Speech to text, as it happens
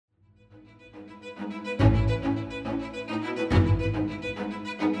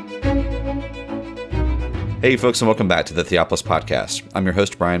Hey folks, and welcome back to the Theopolis Podcast. I'm your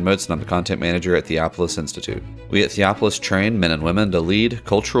host, Brian Motes, and I'm the content manager at Theopolis Institute. We at Theopolis train men and women to lead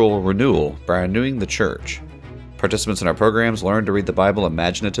cultural renewal by renewing the church. Participants in our programs learn to read the Bible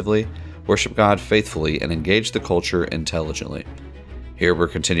imaginatively, worship God faithfully, and engage the culture intelligently. Here we're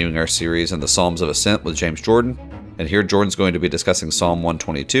continuing our series in the Psalms of Ascent with James Jordan, and here Jordan's going to be discussing Psalm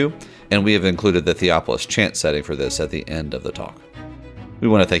 122, and we have included the Theopolis chant setting for this at the end of the talk. We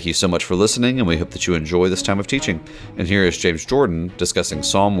want to thank you so much for listening, and we hope that you enjoy this time of teaching. And here is James Jordan discussing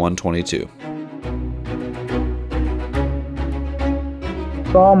Psalm 122.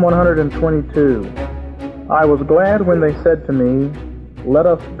 Psalm 122. I was glad when they said to me, "Let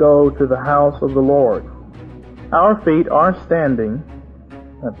us go to the house of the Lord." Our feet are standing,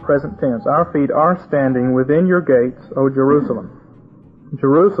 at present tense, our feet are standing within your gates, O Jerusalem.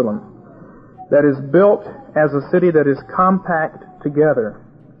 Jerusalem, that is built as a city that is compact together,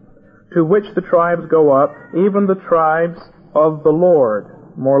 to which the tribes go up, even the tribes of the Lord,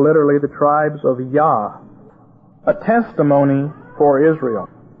 more literally the tribes of Yah, a testimony for Israel,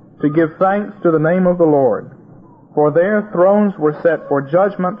 to give thanks to the name of the Lord. For their thrones were set for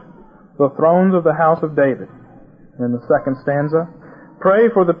judgment, the thrones of the house of David. In the second stanza, pray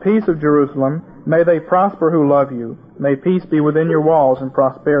for the peace of Jerusalem. May they prosper who love you. May peace be within your walls and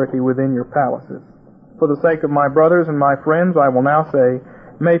prosperity within your palaces. For the sake of my brothers and my friends, I will now say,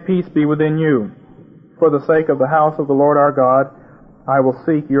 may peace be within you. For the sake of the house of the Lord our God, I will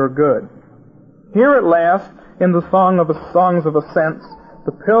seek your good. Here at last, in the Songs of Ascents,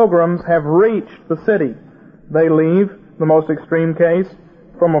 the pilgrims have reached the city. They leave, the most extreme case,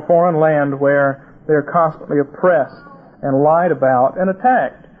 from a foreign land where they're constantly oppressed and lied about and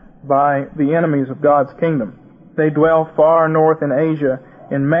attacked by the enemies of God's kingdom. They dwell far north in Asia,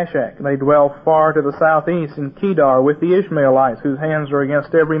 in Meshech. They dwell far to the southeast in Kedar with the Ishmaelites, whose hands are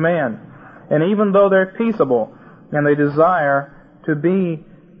against every man. And even though they're peaceable and they desire to be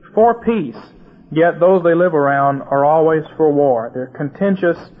for peace, yet those they live around are always for war. They're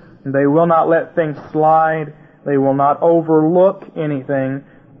contentious, and they will not let things slide. They will not overlook anything.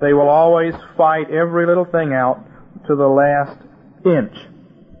 They will always fight every little thing out to the last inch.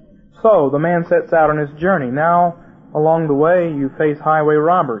 So the man sets out on his journey. Now, along the way, you face highway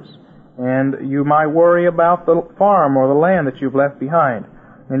robbers, and you might worry about the farm or the land that you've left behind.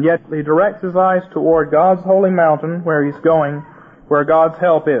 And yet he directs his eyes toward God's holy mountain, where he's going, where God's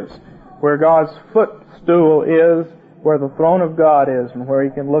help is, where God's footstool is, where the throne of God is, and where he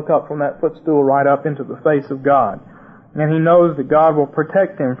can look up from that footstool right up into the face of God. And he knows that God will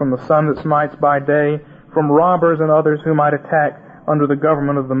protect him from the sun that smites by day, from robbers and others who might attack under the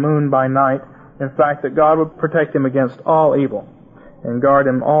government of the moon by night. In fact, that God would protect him against all evil and guard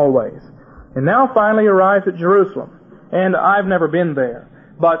him always. And now finally arrives at Jerusalem. And I've never been there,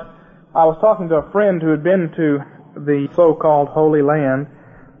 but I was talking to a friend who had been to the so-called Holy Land,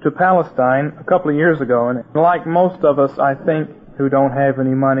 to Palestine, a couple of years ago. And like most of us, I think, who don't have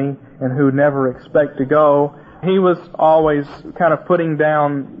any money and who never expect to go, he was always kind of putting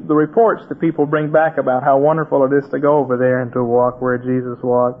down the reports that people bring back about how wonderful it is to go over there and to walk where Jesus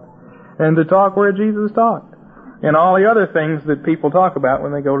walked, and to talk where Jesus talked, and all the other things that people talk about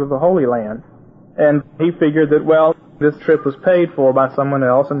when they go to the Holy Land. And he figured that, well, this trip was paid for by someone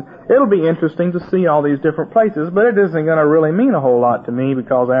else, and it'll be interesting to see all these different places, but it isn't going to really mean a whole lot to me,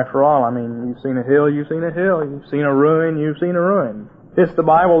 because after all, I mean, you've seen a hill, you've seen a hill, you've seen a ruin, you've seen a ruin. It's the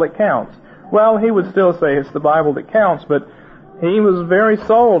Bible that counts. Well, he would still say it's the Bible that counts, but he was very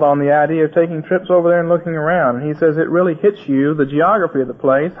sold on the idea of taking trips over there and looking around. And he says it really hits you, the geography of the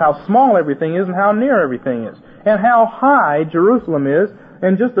place, how small everything is and how near everything is, and how high Jerusalem is.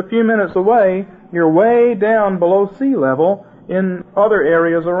 And just a few minutes away, you're way down below sea level in other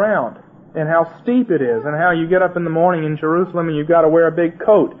areas around, and how steep it is, and how you get up in the morning in Jerusalem and you've got to wear a big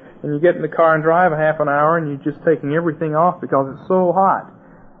coat, and you get in the car and drive a half an hour and you're just taking everything off because it's so hot.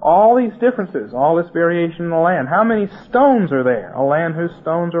 All these differences, all this variation in the land. How many stones are there? A land whose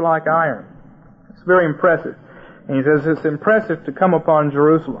stones are like iron. It's very impressive. And he says it's impressive to come upon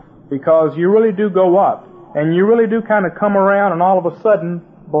Jerusalem, because you really do go up, and you really do kind of come around, and all of a sudden,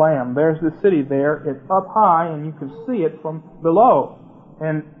 blam, there's the city there. It's up high, and you can see it from below.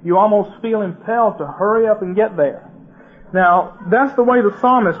 And you almost feel impelled to hurry up and get there. Now, that's the way the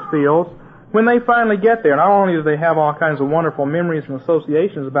psalmist feels when they finally get there. Not only do they have all kinds of wonderful memories and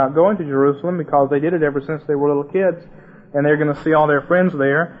associations about going to Jerusalem, because they did it ever since they were little kids, and they're going to see all their friends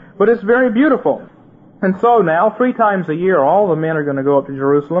there, but it's very beautiful. And so now, 3 times a year, all the men are going to go up to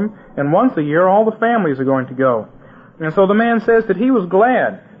Jerusalem, and once a year, all the families are going to go. And so the man says that he was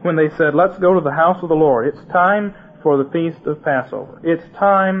glad when they said, let's go to the house of the Lord. It's time for the feast of Passover. It's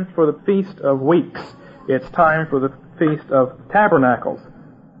time for the Feast of Weeks. It's time for the Feast of Tabernacles.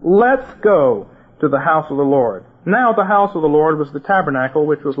 Let's go to the house of the Lord. Now the house of the Lord was the tabernacle,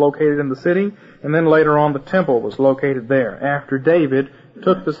 which was located in the city, and then later on the temple was located there, after David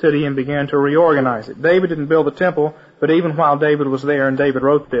took the city and began to reorganize it. David didn't build the temple, but even while David was there, and David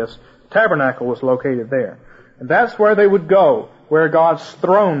wrote this, the tabernacle was located there. And that's where they would go, where God's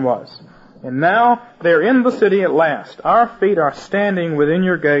throne was. And now they're in the city at last. Our feet are standing within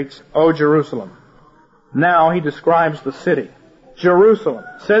your gates, O Jerusalem. Now he describes the city. Jerusalem,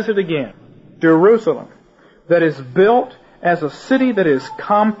 says it again, Jerusalem, that is built as a city that is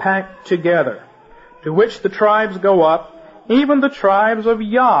compact together, to which the tribes go up, even the tribes of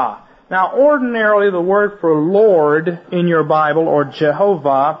Yah. Now, ordinarily the word for Lord in your Bible, or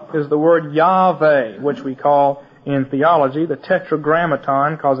Jehovah, is the word Yahweh, which we call in theology the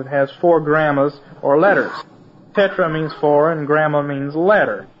tetragrammaton, because it has 4 grammas, or letters. Tetra means 4, and gramma means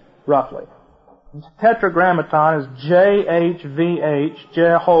letter, roughly. Tetragrammaton is JHVH,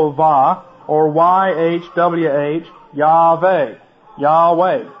 Jehovah, or YHWH, Yahweh,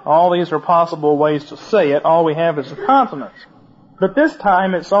 Yahweh. All these are possible ways to say it. All we have is the consonants. But this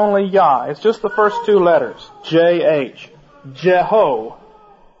time it's only Yah. It's just the first 2 letters. JH. Jeho.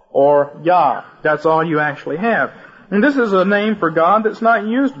 Or Yah. That's all you actually have. And this is a name for God that's not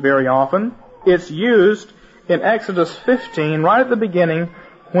used very often. It's used in Exodus 15, right at the beginning,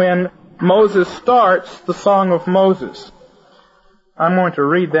 when Moses starts the Song of Moses. I'm going to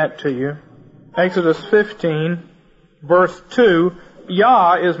read that to you. Exodus 15, verse 2,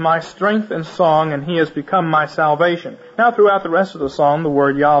 Yah is my strength and song, and He has become my salvation. Now, throughout the rest of the song, the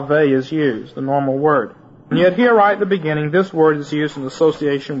word Yahweh is used, the normal word. And yet here, right at the beginning, this word is used in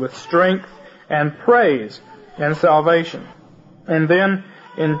association with strength and praise and salvation. And then,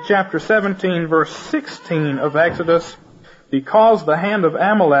 in chapter 17, verse 16 of Exodus, because the hand of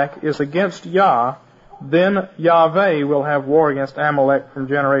Amalek is against Yah, then Yahweh will have war against Amalek from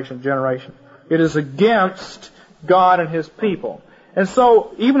generation to generation. It is against God and His people. And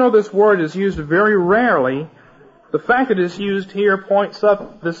so, even though this word is used very rarely, the fact that it's used here points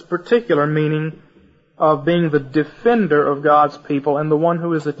up this particular meaning of being the defender of God's people and the one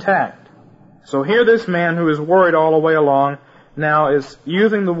who is attacked. So here this man who is worried all the way along now is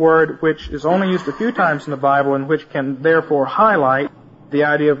using the word which is only used a few times in the Bible and which can therefore highlight the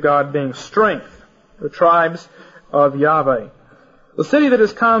idea of God being strength, the tribes of Yahweh. The city that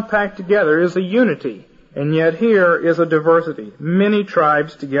is compact together is a unity, and yet here is a diversity, many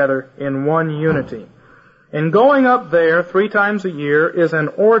tribes together in one unity. And going up there 3 times a year is an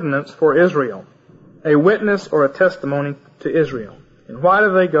ordinance for Israel, a witness or a testimony to Israel. And why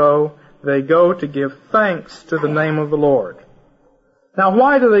do they go? They go to give thanks to the name of the Lord. Now,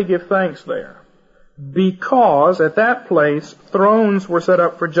 why do they give thanks there? Because at that place, thrones were set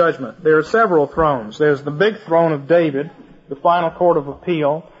up for judgment. There are several thrones. There's the big throne of David, the final court of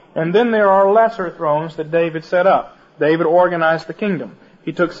appeal, and then there are lesser thrones that David set up. David organized the kingdom.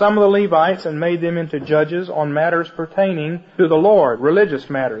 He took some of the Levites and made them into judges on matters pertaining to the Lord, religious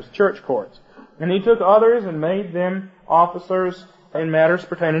matters, church courts. And he took others and made them officers in matters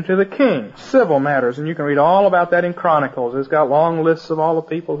pertaining to the king, civil matters. And you can read all about that in Chronicles. It's got long lists of all the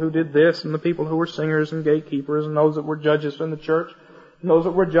people who did this, and the people who were singers and gatekeepers, and those that were judges in the church, and those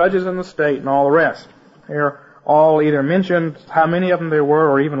that were judges in the state, and all the rest. They're all either mentioned, how many of them there were,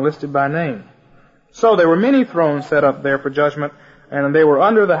 or even listed by name. So there were many thrones set up there for judgment, and they were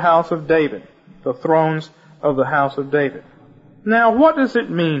under the house of David, the thrones of the house of David. Now, what does it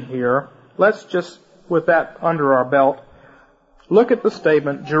mean here? Let's just, with that under our belt, look at the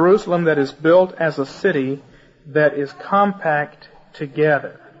statement, Jerusalem that is built as a city that is compact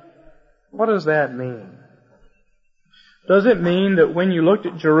together. What does that mean? Does it mean that when you looked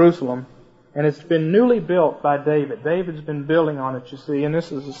at Jerusalem, and it's been newly built by David, David's been building on it, you see, and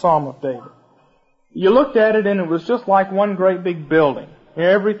this is the Psalm of David. You looked at it and it was just like one great big building.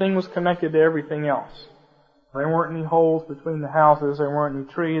 Everything was connected to everything else. There weren't any holes between the houses, there weren't any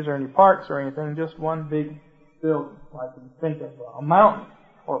trees or any parks or anything, just one big building, like you think of a mountain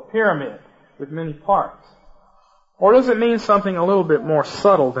or a pyramid with many parts. Or does it mean something a little bit more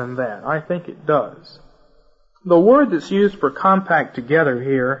subtle than that? I think it does. The word that's used for compact together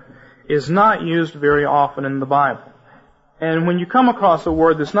here is not used very often in the Bible. And when you come across a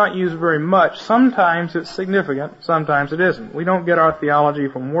word that's not used very much, sometimes it's significant, sometimes it isn't. We don't get our theology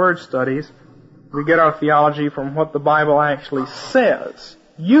from word studies. We get our theology from what the Bible actually says,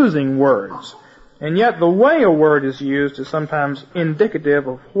 using words. And yet the way a word is used is sometimes indicative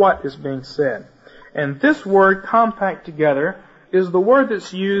of what is being said. And this word, compact together, is the word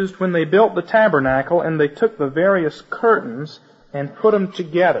that's used when they built the tabernacle and they took the various curtains and put them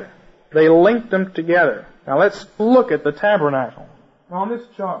together. They linked them together. Now let's look at the tabernacle. On this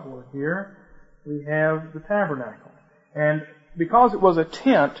chalkboard here, we have the tabernacle. And because it was a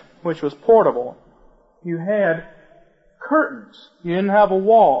tent, which was portable, you had curtains. You didn't have a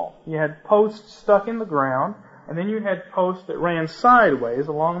wall. You had posts stuck in the ground, and then you had posts that ran sideways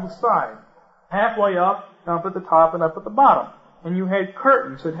along the side. Halfway up at the top, and up at the bottom. And you had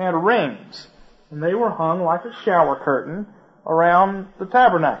curtains that had rings. And they were hung like a shower curtain around the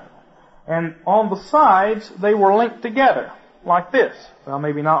tabernacle. And on the sides, they were linked together, like this. Well,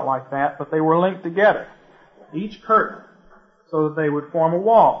 maybe not like that, but they were linked together. Each curtain, so that they would form a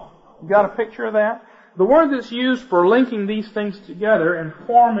wall. You got a picture of that? The word that's used for linking these things together and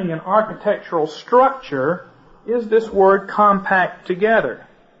forming an architectural structure is this word compact together.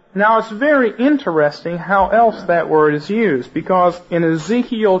 Now it's very interesting how else that word is used, because in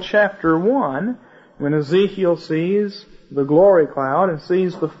Ezekiel chapter 1, when Ezekiel sees the glory cloud and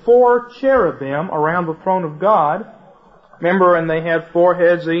sees the 4 cherubim around the throne of God, remember, and they had 4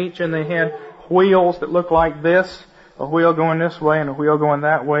 heads each, and they had wheels that looked like this, a wheel going this way and a wheel going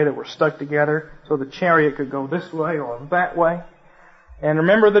that way that were stuck together so the chariot could go this way or that way. And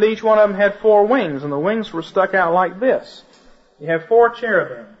remember that each one of them had 4 wings, and the wings were stuck out like this. You have 4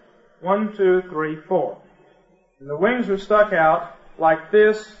 cherubim. 1, 2, 3, 4. And the wings were stuck out like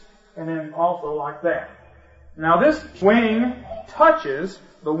this, and then also like that. Now this wing touches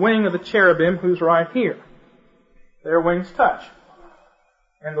the wing of the cherubim who's right here. Their wings touch.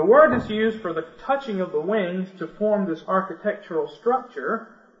 And the word that's used for the touching of the wings to form this architectural structure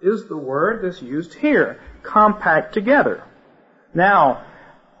is the word that's used here, compact together. Now,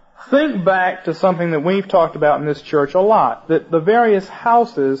 think back to something that we've talked about in this church a lot, that the various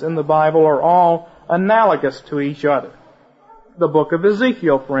houses in the Bible are all analogous to each other. The book of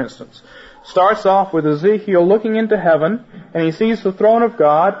Ezekiel, for instance, starts off with Ezekiel looking into heaven, and he sees the throne of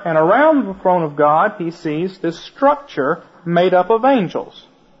God, and around the throne of God he sees this structure made up of angels.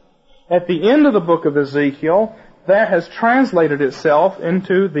 At the end of the book of Ezekiel, that has translated itself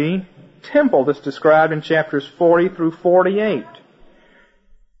into the temple that's described in chapters 40 through 48,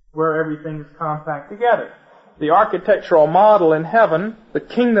 where everything is compact together. The architectural model in heaven, the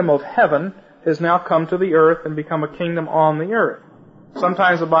kingdom of heaven, has now come to the earth and become a kingdom on the earth.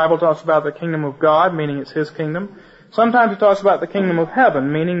 Sometimes the Bible talks about the kingdom of God, meaning it's His kingdom. Sometimes it talks about the kingdom of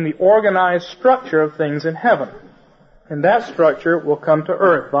heaven, meaning the organized structure of things in heaven. And that structure will come to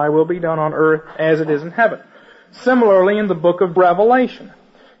earth. Thy will be done on earth as it is in heaven. Similarly, in the book of Revelation,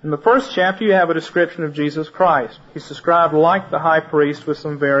 in the first chapter you have a description of Jesus Christ. He's described like the high priest with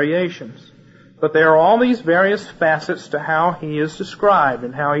some variations. But there are all these various facets to how He is described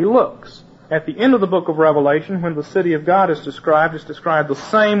and how He looks. At the end of the book of Revelation, when the city of God is described, it's described the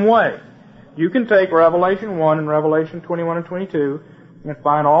same way. You can take Revelation 1 and Revelation 21 and 22 and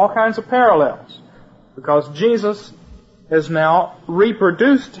find all kinds of parallels. Because Jesus has now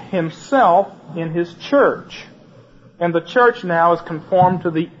reproduced Himself in His church. And the church now is conformed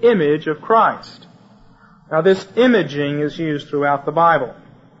to the image of Christ. Now this imaging is used throughout the Bible.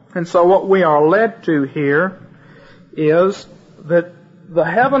 And so what we are led to here is that the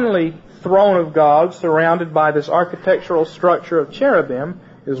heavenly throne of God, surrounded by this architectural structure of cherubim,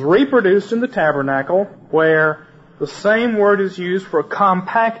 is reproduced in the tabernacle, where the same word is used for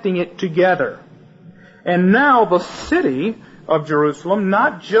compacting it together. And now the city of Jerusalem,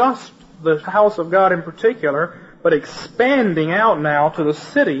 not just the house of God in particular, but expanding out now to the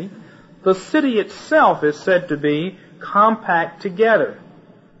city itself is said to be compact together,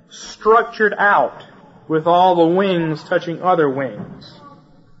 structured out, with all the wings touching other wings.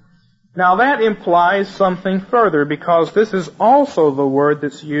 Now that implies something further, because this is also the word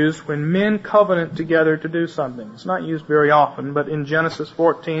that's used when men covenant together to do something. It's not used very often, but in Genesis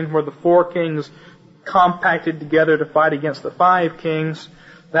 14, where the 4 kings compacted together to fight against the 5 kings,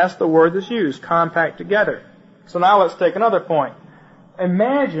 that's the word that's used, compact together. So now let's take another point.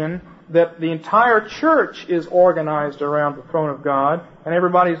 Imagine that the entire church is organized around the throne of God and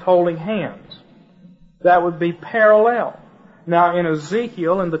everybody's holding hands. That would be parallel. Now in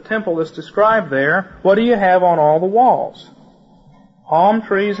Ezekiel, in the temple that's described there, what do you have on all the walls? Palm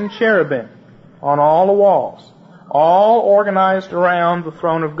trees and cherubim on all the walls, all organized around the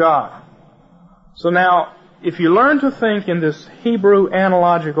throne of God. So now, if you learn to think in this Hebrew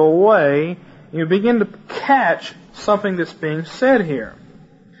analogical way, you begin to catch something that's being said here.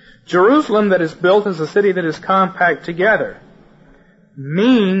 Jerusalem that is built as a city that is compact together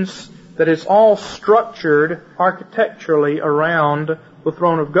means that it's all structured architecturally around the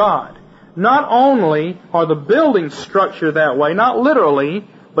throne of God. Not only are the buildings structured that way, not literally,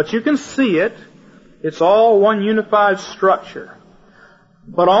 but you can see it. It's all one unified structure.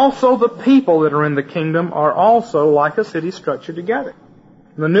 But also the people that are in the kingdom are also like a city structured together.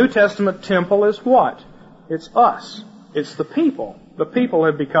 The New Testament temple is what? It's us. It's the people. The people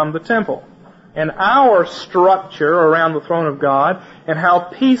have become the temple. And our structure around the throne of God, and how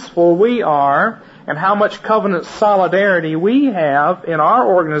peaceful we are, and how much covenant solidarity we have in our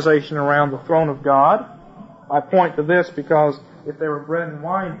organization around the throne of God. I point to this because if there were bread and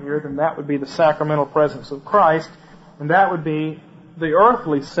wine here, then that would be the sacramental presence of Christ, and that would be the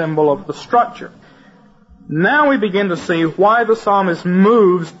earthly symbol of the structure. Now we begin to see why the psalmist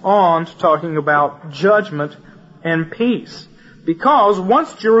moves on to talking about judgment and peace. Because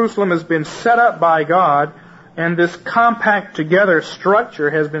once Jerusalem has been set up by God, and this compact together structure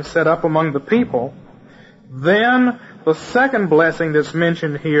has been set up among the people, then the second blessing that's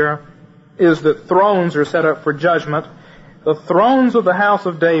mentioned here is that thrones are set up for judgment. The thrones of the house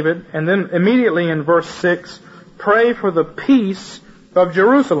of David, and then immediately in verse 6, pray for the peace of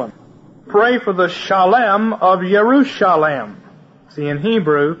Jerusalem. Pray for the shalem of Yerushalem. See, in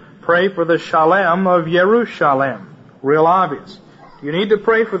Hebrew, pray for the shalem of Yerushalem. Real obvious. You need to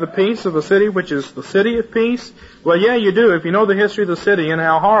pray for the peace of the city, which is the city of peace. Well, yeah, you do. If you know the history of the city and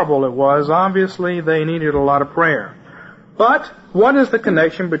how horrible it was, obviously they needed a lot of prayer. But what is the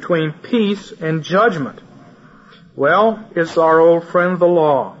connection between peace and judgment? Well, it's our old friend, the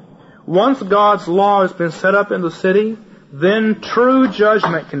law. Once God's law has been set up in the city, then true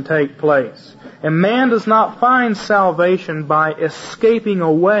judgment can take place. And man does not find salvation by escaping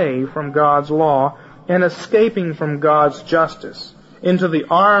away from God's law and escaping from God's justice into the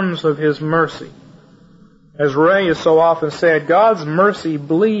arms of His mercy. As Ray has so often said, God's mercy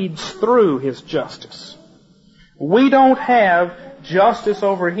bleeds through His justice. We don't have justice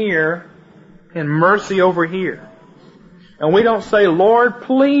over here and mercy over here. And we don't say, Lord,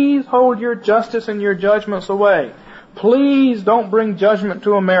 please hold your justice and your judgments away. Please don't bring judgment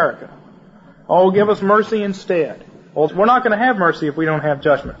to America. Oh, give us mercy instead. Well, we're not going to have mercy if we don't have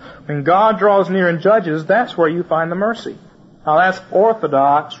judgment. When God draws near and judges, that's where you find the mercy. Now that's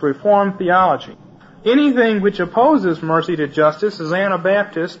Orthodox Reformed theology. Anything which opposes mercy to justice is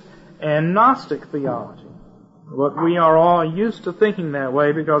Anabaptist and Gnostic theology. But we are all used to thinking that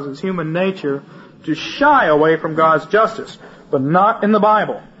way because it's human nature to shy away from God's justice, but not in the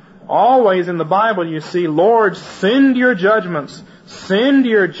Bible. Always in the Bible you see, Lord, send your judgments, send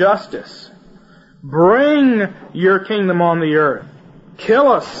your justice. Bring your kingdom on the earth. Kill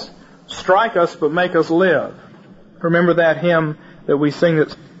us, strike us, but make us live. Remember that hymn that we sing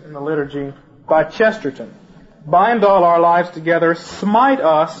that's in the liturgy by Chesterton. Bind all our lives together, smite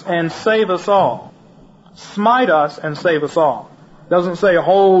us and save us all. Smite us and save us all. Doesn't say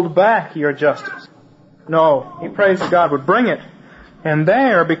hold back your justice. No, he prays that God would bring it. And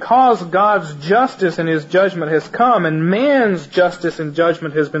there, because God's justice and His judgment has come and man's justice and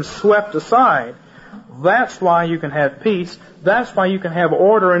judgment has been swept aside, that's why you can have peace. That's why you can have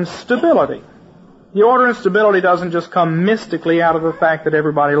order and stability. The order and stability doesn't just come mystically out of the fact that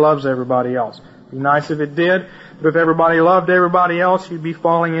everybody loves everybody else. It'd be nice if it did, but if everybody loved everybody else, you'd be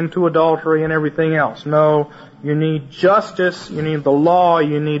falling into adultery and everything else. No, you need justice, you need the law,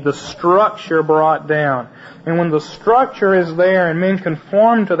 you need the structure brought down. And when the structure is there and men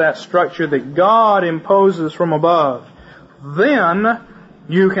conform to that structure that God imposes from above, then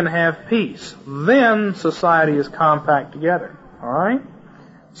you can have peace. Then society is compact together. Alright?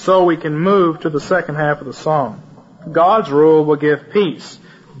 So we can move to the second half of the psalm. God's rule will give peace.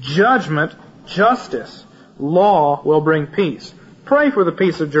 Judgment, justice, law will bring peace. Pray for the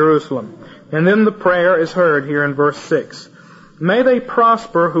peace of Jerusalem. And then the prayer is heard here in verse 6. May they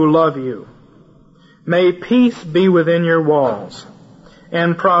prosper who love you. May peace be within your walls,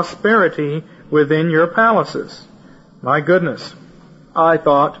 and prosperity within your palaces. My goodness, I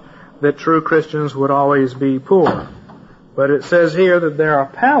thought that true Christians would always be poor. But it says here that there are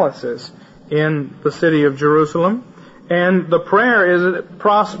palaces in the city of Jerusalem, and the prayer is that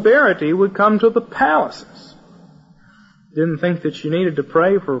prosperity would come to the palaces. Didn't think that you needed to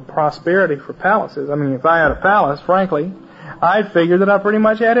pray for prosperity for palaces. I mean, if I had a palace, frankly, I'd figure that I pretty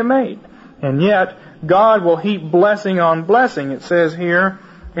much had it made. And yet, God will heap blessing on blessing. It says here,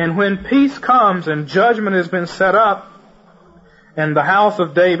 and when peace comes and judgment has been set up, and the house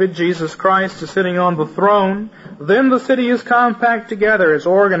of David, Jesus Christ, is sitting on the throne, then the city is compact together, it's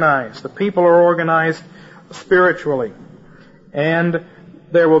organized. The people are organized spiritually. And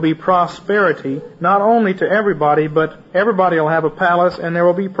there will be prosperity, not only to everybody, but everybody will have a palace, and there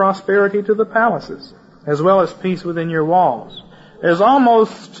will be prosperity to the palaces, as well as peace within your walls. There's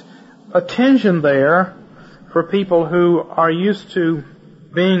almost a tension there for people who are used to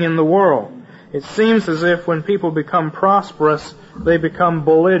being in the world. It seems as if when people become prosperous, they become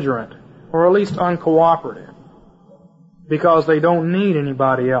belligerent, or at least uncooperative, because they don't need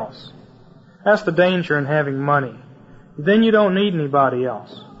anybody else. That's the danger in having money. Then you don't need anybody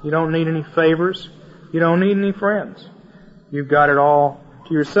else. You don't need any favors. You don't need any friends. You've got it all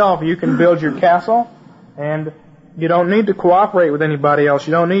to yourself. You can build your castle, and you don't need to cooperate with anybody else.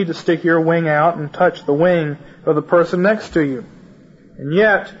 You don't need to stick your wing out and touch the wing of the person next to you. And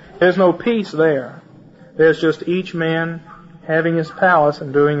yet, there's no peace there. There's just each man having his palace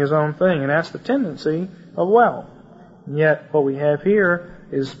and doing his own thing. And that's the tendency of wealth. And yet, what we have here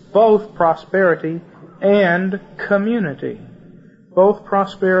is both prosperity and community. Both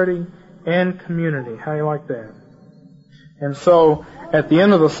prosperity and community. How do you like that? And so, at the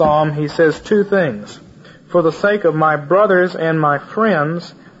end of the psalm, he says two things. For the sake of my brothers and my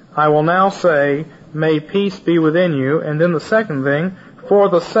friends, I will now say, may peace be within you. And then the second thing, for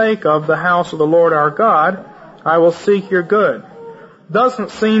the sake of the house of the Lord our God, I will seek your good.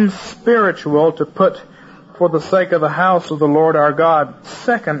 Doesn't seem spiritual to put for the sake of the house of the Lord our God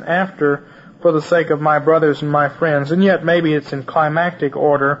second after for the sake of my brothers and my friends. And yet maybe it's in climactic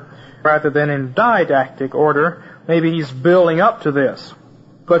order rather than in didactic order. Maybe he's building up to this.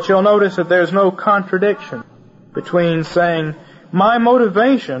 But you'll notice that there's no contradiction between saying, my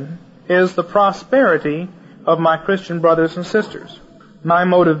motivation is the prosperity of my Christian brothers and sisters. My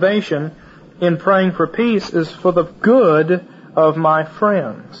motivation in praying for peace is for the good of my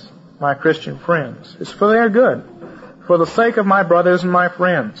friends, my Christian friends. It's for their good, for the sake of my brothers and my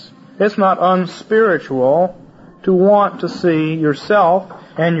friends. It's not unspiritual to want to see yourself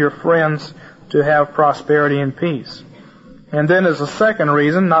and your friends to have prosperity and peace. And then as a second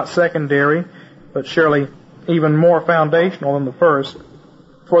reason, not secondary, but surely even more foundational than the first,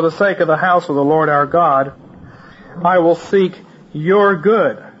 for the sake of the house of the Lord our God, I will seek your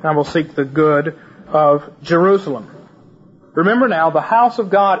good. I will seek the good of Jerusalem. Remember now, the house of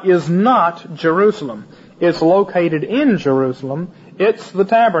God is not Jerusalem. It's located in Jerusalem. It's the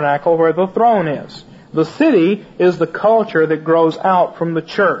tabernacle where the throne is. The city is the culture that grows out from the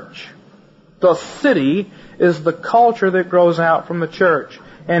church. The city is the culture that grows out from the church.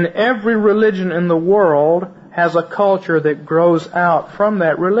 And every religion in the world has a culture that grows out from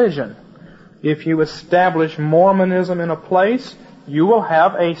that religion. If you establish Mormonism in a place, you will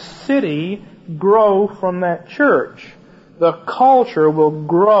have a city grow from that church. The culture will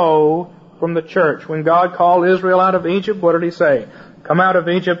grow from the church. When God called Israel out of Egypt, what did He say? Come out of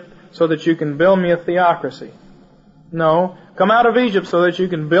Egypt so that you can build me a theocracy. No. Come out of Egypt so that you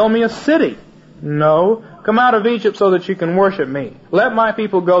can build me a city. No. Come out of Egypt so that you can worship me. Let my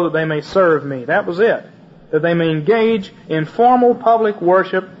people go that they may serve me. That was it. That they may engage in formal public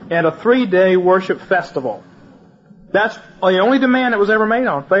worship at a 3-day worship festival. That's the only demand that was ever made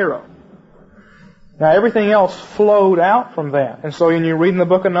on Pharaoh. Now everything else flowed out from that. And so when you read in the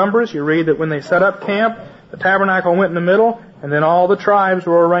book of Numbers, you read that when they set up camp, the tabernacle went in the middle, and then all the tribes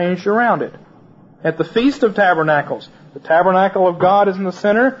were arranged around it. At the Feast of Tabernacles, the tabernacle of God is in the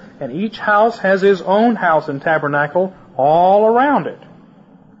center, and each house has his own house and tabernacle all around it.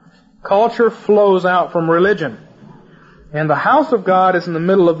 Culture flows out from religion. And the house of God is in the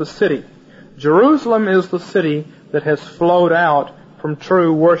middle of the city. Jerusalem is the city that has flowed out from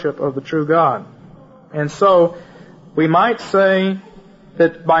true worship of the true God. And so, we might say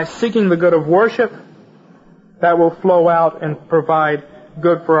that by seeking the good of worship, that will flow out and provide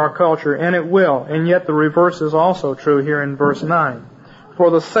good for our culture, and it will. And yet the reverse is also true here in verse 9. For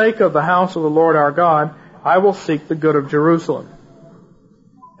the sake of the house of the Lord our God, I will seek the good of Jerusalem.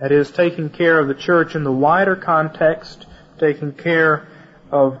 That is, taking care of the church in the wider context, taking care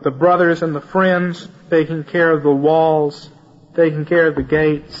of the brothers and the friends, taking care of the walls, taking care of the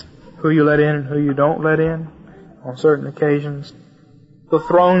gates, who you let in and who you don't let in on certain occasions. The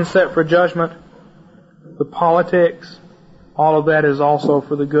throne set for judgment, the politics, all of that is also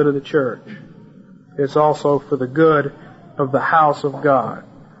for the good of the church. It's also for the good of the house of God.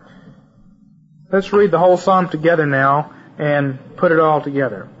 Let's read the whole psalm together now and put it all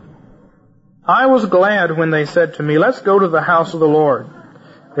together. I was glad when they said to me, let's go to the house of the Lord.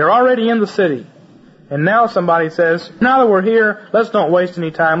 They're already in the city. And now somebody says, now that we're here, let's don't waste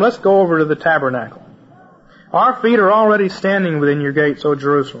any time. Let's go over to the tabernacle. Our feet are already standing within your gates, O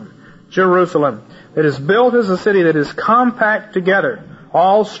Jerusalem. Jerusalem, that is built as a city that is compact together,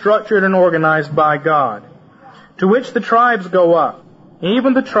 all structured and organized by God, to which the tribes go up,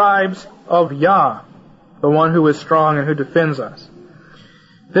 even the tribes of Yah, the one who is strong and who defends us.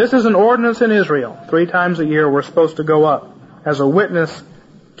 This is an ordinance in Israel. 3 times a year we're supposed to go up as a witness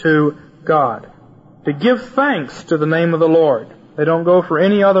to God, to give thanks to the name of the Lord, They don't go for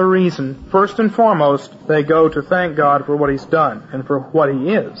any other reason. First and foremost, they go to thank God for what He's done and for what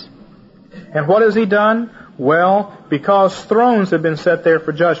He is. And what has He done? Well, because thrones have been set there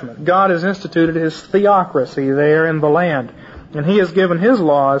for judgment. God has instituted His theocracy there in the land. And He has given His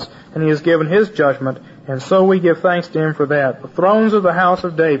laws, and He has given His judgment, and so we give thanks to Him for that. The thrones of the house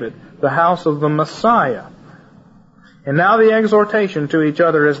of David, the house of the Messiah. And now the exhortation to each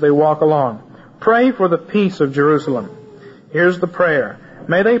other as they walk along. Pray for the peace of Jerusalem. Here's the prayer.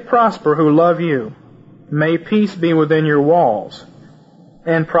 May they prosper who love you. May peace be within your walls,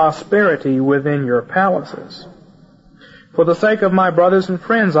 and prosperity within your palaces. For the sake of my brothers and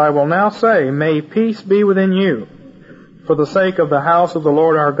friends, I will now say, may peace be within you. For the sake of the house of the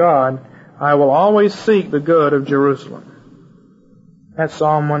Lord our God, I will always seek the good of Jerusalem. That's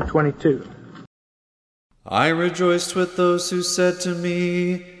Psalm 122. I rejoiced with those who said to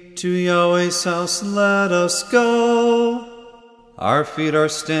me, to Yahweh's house let us go. Our feet are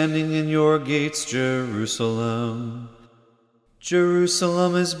standing in your gates, Jerusalem.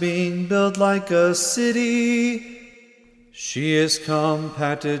 Jerusalem is being built like a city. She is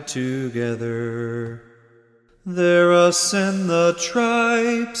compacted together. There ascend the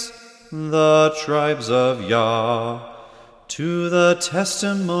tribes of Yah, to the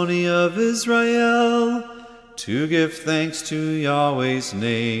testimony of Israel, to give thanks to Yahweh's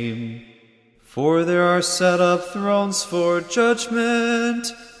name. For there are set up thrones for judgment,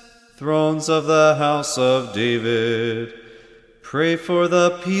 thrones of the house of David. Pray for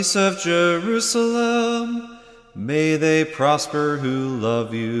the peace of Jerusalem. May they prosper who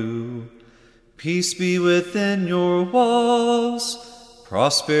love you. Peace be within your walls,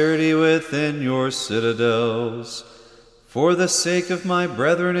 prosperity within your citadels. For the sake of my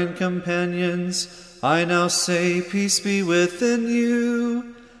brethren and companions, I now say, peace be within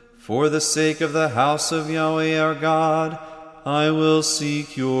you. For the sake of the house of Yahweh our God, I will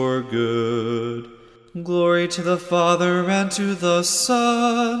seek your good. Glory to the Father, and to the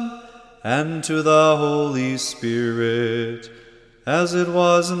Son, and to the Holy Spirit, as it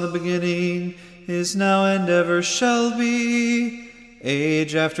was in the beginning, is now, and ever shall be,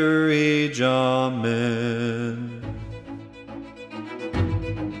 age after age. Amen.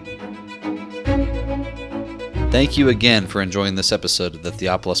 Thank you again for enjoying this episode of the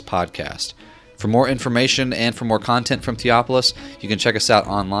Theopolis Podcast. For more information and for more content from Theopolis, you can check us out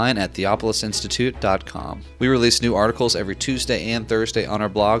online at theopolisinstitute.com. We release new articles every Tuesday and Thursday on our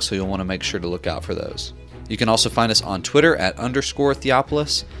blog, so you'll want to make sure to look out for those. You can also find us on Twitter at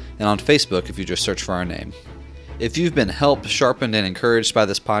 _Theopolis and on Facebook if you just search for our name. If you've been helped, sharpened, and encouraged by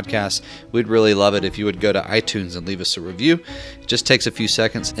this podcast, we'd really love it if you would go to iTunes and leave us a review. It just takes a few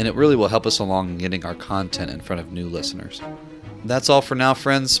seconds, and it really will help us along in getting our content in front of new listeners. That's all for now,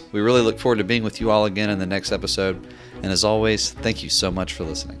 friends. We really look forward to being with you all again in the next episode. And as always, thank you so much for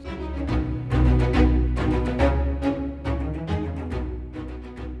listening.